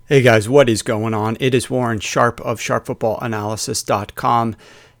Hey guys, what is going on? It is Warren Sharp of sharpfootballanalysis.com.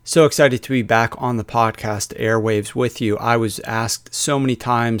 So excited to be back on the podcast airwaves with you. I was asked so many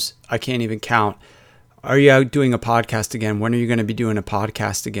times, I can't even count, are you out doing a podcast again? When are you going to be doing a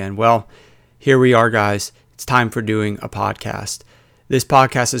podcast again? Well, here we are, guys. It's time for doing a podcast. This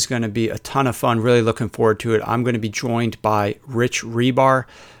podcast is going to be a ton of fun. Really looking forward to it. I'm going to be joined by Rich Hribar,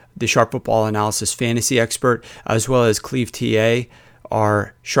 the Sharp Football Analysis fantasy expert, as well as Cleve TA,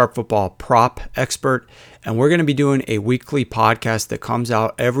 our Sharp Football prop expert, and we're going to be doing a weekly podcast that comes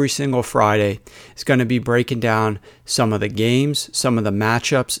out every single Friday. It's going to be breaking down some of the games, some of the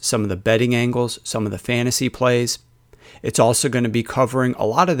matchups, some of the betting angles, some of the fantasy plays. It's also going to be covering a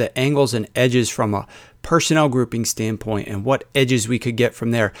lot of the angles and edges from a personnel grouping standpoint and what edges we could get from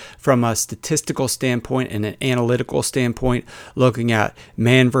there from a statistical standpoint and an analytical standpoint, looking at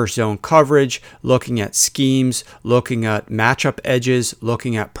man versus zone coverage, looking at schemes, looking at matchup edges,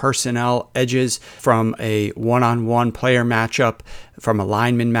 looking at personnel edges from a one-on-one player matchup, from a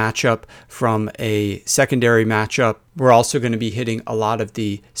lineman matchup, from a secondary matchup. We're also going to be hitting a lot of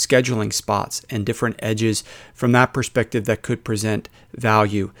the scheduling spots and different edges from that perspective that could present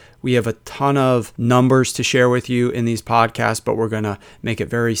value. We have a ton of numbers to share with you in these podcasts, but we're going to make it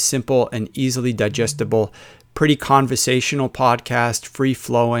very simple and easily digestible. Pretty conversational podcast, free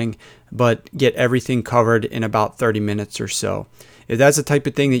flowing, but get everything covered in about 30 minutes or so. If that's the type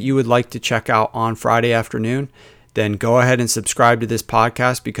of thing that you would like to check out on Friday afternoon, then go ahead and subscribe to this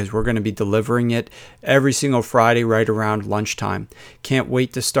podcast because we're going to be delivering it every single Friday right around lunchtime. Can't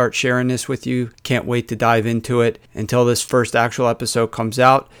wait to start sharing this with you. Can't wait to dive into it. Until this first actual episode comes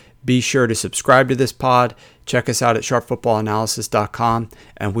out, be sure to subscribe to this pod. Check us out at sharpfootballanalysis.com,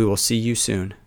 and we will see you soon.